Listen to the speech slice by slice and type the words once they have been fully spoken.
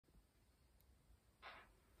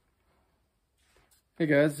Hey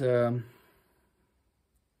guys,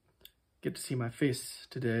 get to see my face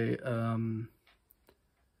today. I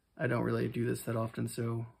don't really do this that often,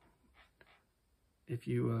 so if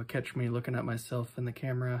you catch me looking at myself in the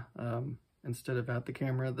camera instead of at the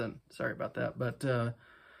camera, then sorry about that. But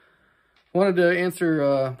wanted to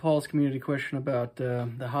answer Paul's community question about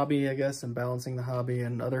the hobby, I guess, and balancing the hobby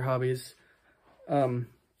and other hobbies.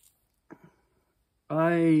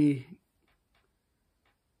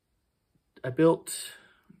 I built,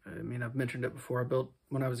 I mean, I've mentioned it before.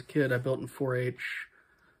 When I was a kid, I built in 4-H.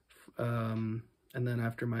 And then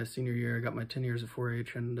after my senior year, I got my 10 years of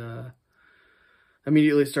 4-H and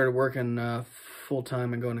immediately started working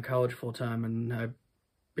full-time and going to college full-time. And I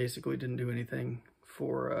basically didn't do anything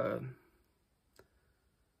for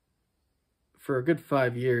a good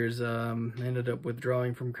 5 years. I ended up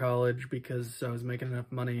withdrawing from college because I was making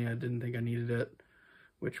enough money. I didn't think I needed it,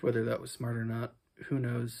 which whether that was smart or not, who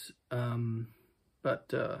knows.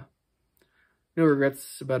 But no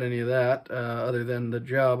regrets about any of that, other than the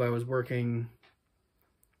job I was working.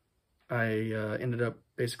 I ended up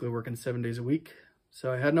basically working 7 days a week,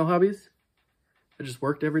 so I had no hobbies. I just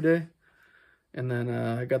worked every day. And then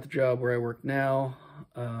I got the job where I work now,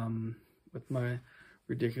 with my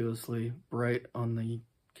ridiculously bright on the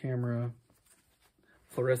camera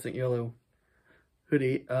fluorescent yellow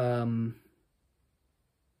hoodie. And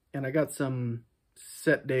I got some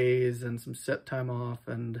set days and some set time off,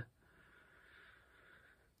 and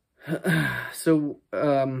so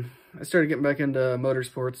I started getting back into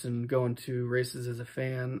motorsports and going to races as a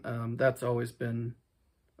fan. That's always been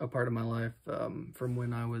a part of my life from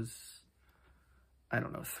when I was, I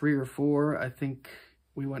don't know, 3 or 4. I think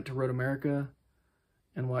we went to Road America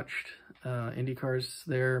and watched Indy cars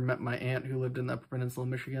there. Met my aunt who lived in the Upper Peninsula,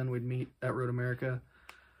 Michigan. We'd meet at Road America,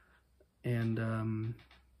 and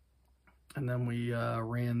then we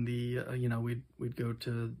ran the, we'd go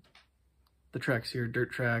to the tracks here, dirt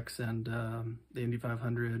tracks, and the Indy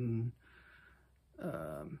 500, and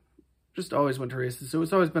just always went to races. So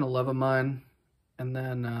it's always been a love of mine. And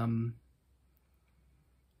then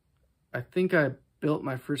I think I built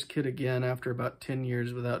my first kit again after about 10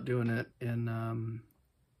 years without doing it in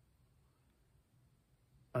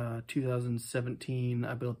 2017.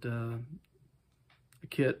 I built a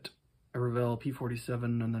kit, a Revell P47,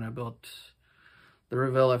 and then I built the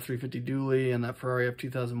Revell F350 dually and that Ferrari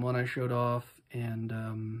F2001 I showed off,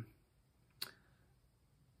 and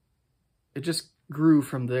it just grew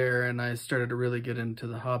from there, and I started to really get into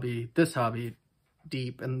this hobby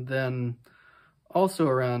deep. And then also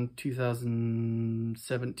around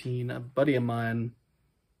 2017, a buddy of mine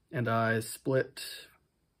and I split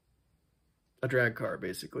a drag car,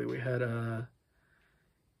 basically. We had a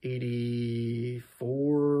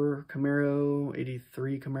 84 Camaro,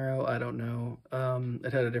 83 Camaro, I don't know.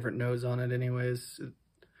 It had a different nose on it anyways.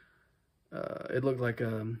 It looked like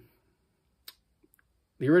the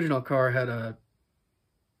original car had a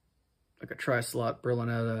tri-slot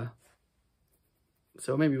Berlinetta,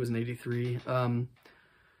 so maybe it was an 83.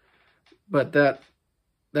 But that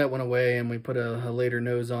went away, and we put a later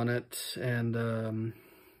nose on it. And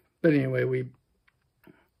but anyway, we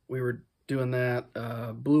were doing that,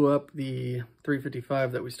 blew up the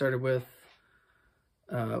 355 that we started with,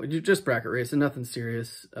 just bracket racing, nothing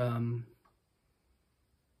serious. So,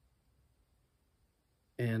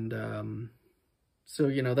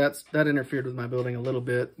 that interfered with my building a little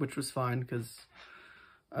bit, which was fine because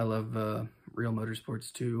I love real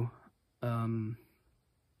motorsports too. And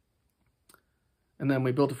then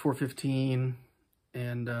we built a 415,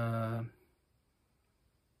 and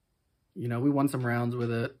we won some rounds with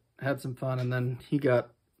it, had some fun, and then he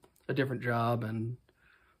got a different job, and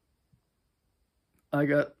I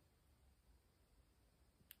got,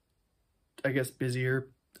 I guess, busier.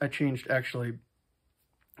 I changed, actually,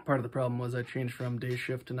 part of the problem was I changed from day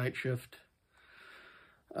shift to night shift,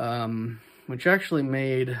 which actually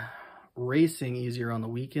made racing easier on the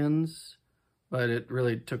weekends, but it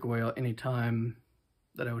really took away any time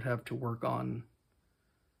that I would have to work on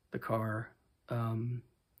the car.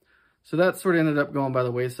 So that sort of ended up going by the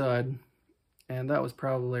wayside, and that was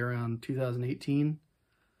probably around 2018,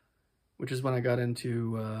 which is when I got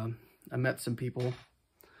into, I met some people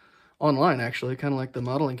online, actually, kind of like the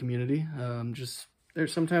modeling community.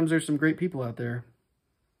 Sometimes there's some great people out there,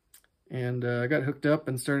 and I got hooked up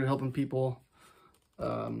and started helping people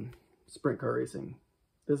sprint car racing.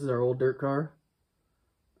 This is our old dirt car.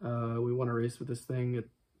 We won a race with this thing.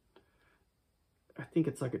 I think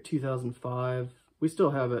it's like a 2005. We still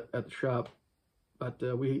have it at the shop, but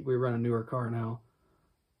we run a newer car now.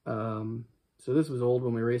 So this was old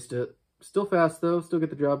when we raced it. Still fast though, still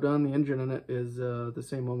get the job done. The engine in it is the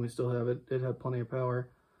same one we still have. It had plenty of power.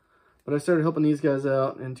 But I started helping these guys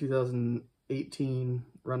out in 2018,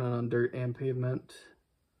 running on dirt and pavement.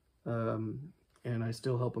 And I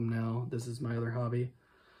still help them now. This is my other hobby.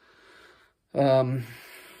 It's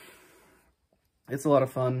a lot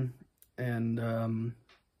of fun. And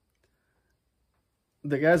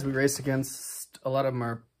the guys we race against, a lot of them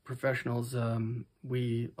are professionals.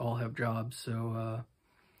 We all have jobs, so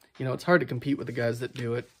you know, it's hard to compete with the guys that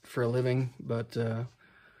do it for a living, but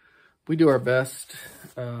we do our best.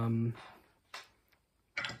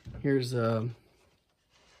 Here's the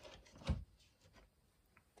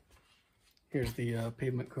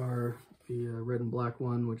pavement car, the red and black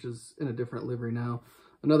one, which is in a different livery now.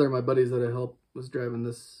 Another of my buddies that I helped was driving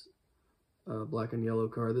this black and yellow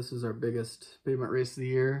car. This is our biggest pavement race of the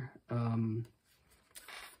year.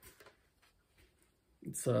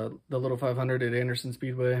 It's the Little 500 at Anderson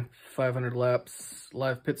Speedway, 500 laps,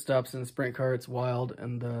 live pit stops in a sprint car. It's wild.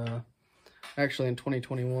 And actually in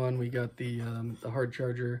 2021, we got the hard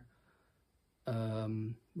charger.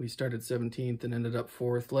 We started 17th and ended up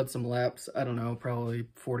 4th, led some laps. I don't know, probably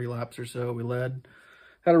 40 laps or so we led.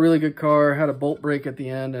 Had a really good car, had a bolt brake at the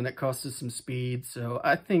end, and it cost us some speed. So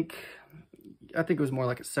I think it was more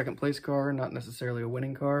like a second place car, not necessarily a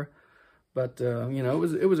winning car. But, you know,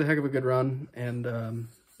 it was a heck of a good run, and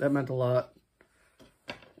that meant a lot.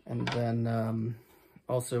 And then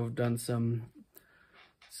also done some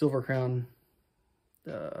Silver Crown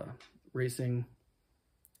racing.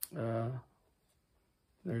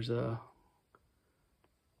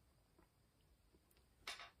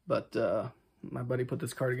 My buddy put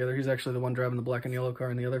this car together. He's actually the one driving the black and yellow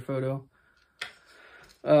car in the other photo.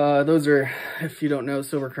 Those are, if you don't know,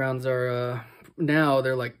 Silver Crowns are, now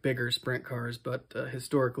they're like bigger sprint cars, but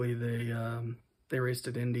historically they raced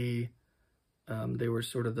at Indy. They were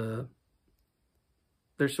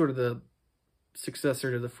they're sort of the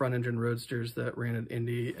successor to the front engine roadsters that ran at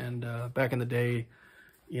Indy. And back in the day,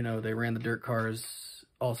 you know, they ran the dirt cars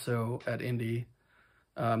also at Indy.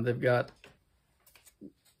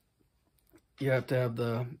 You have to have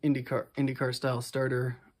the IndyCar style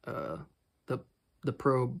starter. The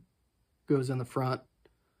probe goes in the front,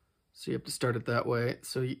 so you have to start it that way.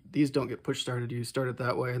 So these don't get push started. You start it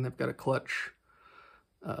that way, and they've got a clutch,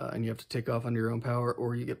 and you have to take off under your own power,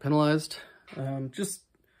 or you get penalized. Just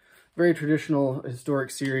very traditional,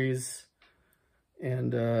 historic series,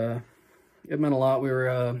 and it meant a lot. We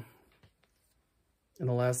were in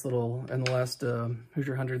the last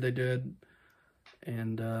Hoosier 100 they did,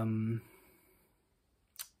 and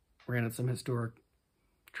ran at some historic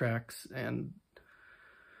tracks. And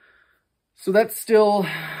so that's still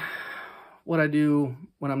what I do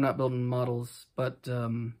when I'm not building models, but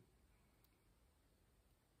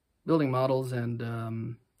building models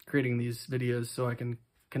and creating these videos so I can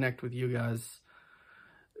connect with you guys,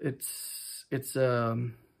 it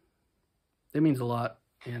means a lot.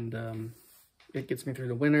 And it gets me through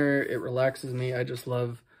the winter. It relaxes me. I just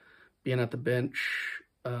love being at the bench.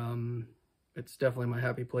 It's definitely my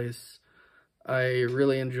happy place. I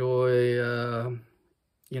really enjoy,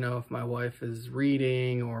 you know, if my wife is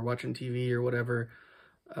reading or watching TV or whatever,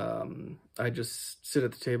 I just sit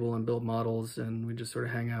at the table and build models, and we just sort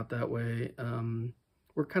of hang out that way.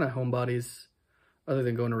 We're kind of homebodies, other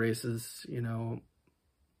than going to races. You know,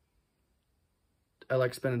 I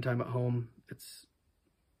like spending time at home.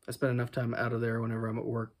 I spend enough time out of there whenever I'm at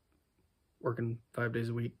work, working 5 days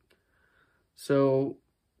a week. So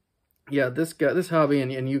yeah, this hobby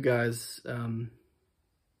and you guys, I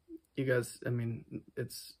mean,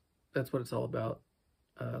 that's what it's all about.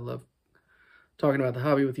 I love talking about the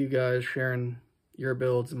hobby with you guys, sharing your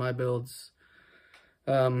builds, my builds.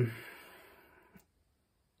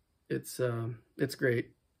 It's great.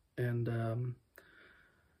 And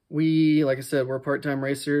we, like I said, we're part-time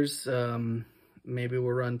racers. Maybe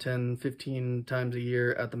we'll run 10, 15 times a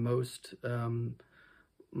year at the most.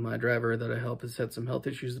 My driver that I help has had some health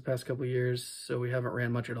issues the past couple of years, so we haven't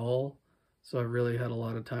ran much at all. So I've really had a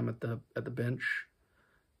lot of time at the bench.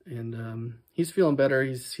 And he's feeling better.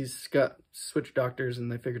 He's got switched doctors, and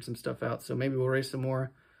they figured some stuff out. So maybe we'll race some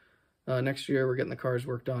more. Next year, we're getting the cars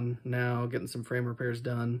worked on now, getting some frame repairs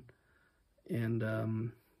done. And,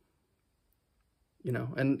 you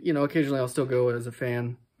know, occasionally I'll still go as a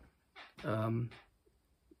fan. Yeah,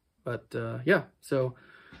 so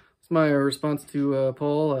it's my response to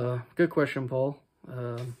Paul. Good question, Paul.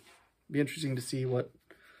 Be interesting to see what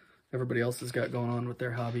everybody else has got going on with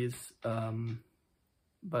their hobbies. I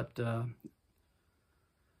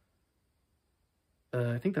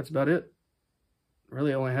think that's about it.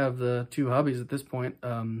 Really only have the 2 hobbies at this point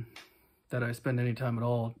that I spend any time at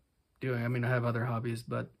all doing. I mean, I have other hobbies,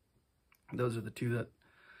 but those are the two that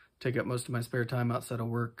take up most of my spare time outside of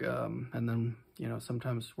work. And then, you know,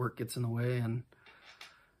 sometimes work gets in the way and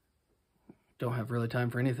don't have really time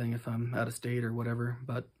for anything if I'm out of state or whatever.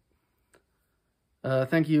 But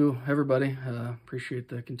thank you, everybody. Appreciate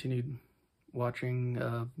the continued watching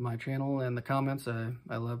of my channel and the comments.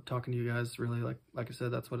 I love talking to you guys. Really, like I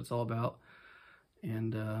said, that's what it's all about.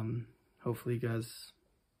 And hopefully you guys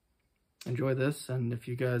enjoy this. And if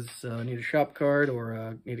you guys need a shop card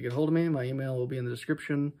or need to get a hold of me, my email will be in the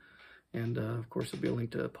description. And of course, there'll be a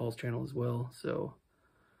link to Paul's channel as well. So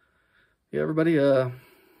yeah, everybody,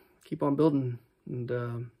 keep on building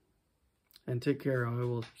and take care. I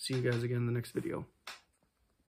will see you guys again in the next video.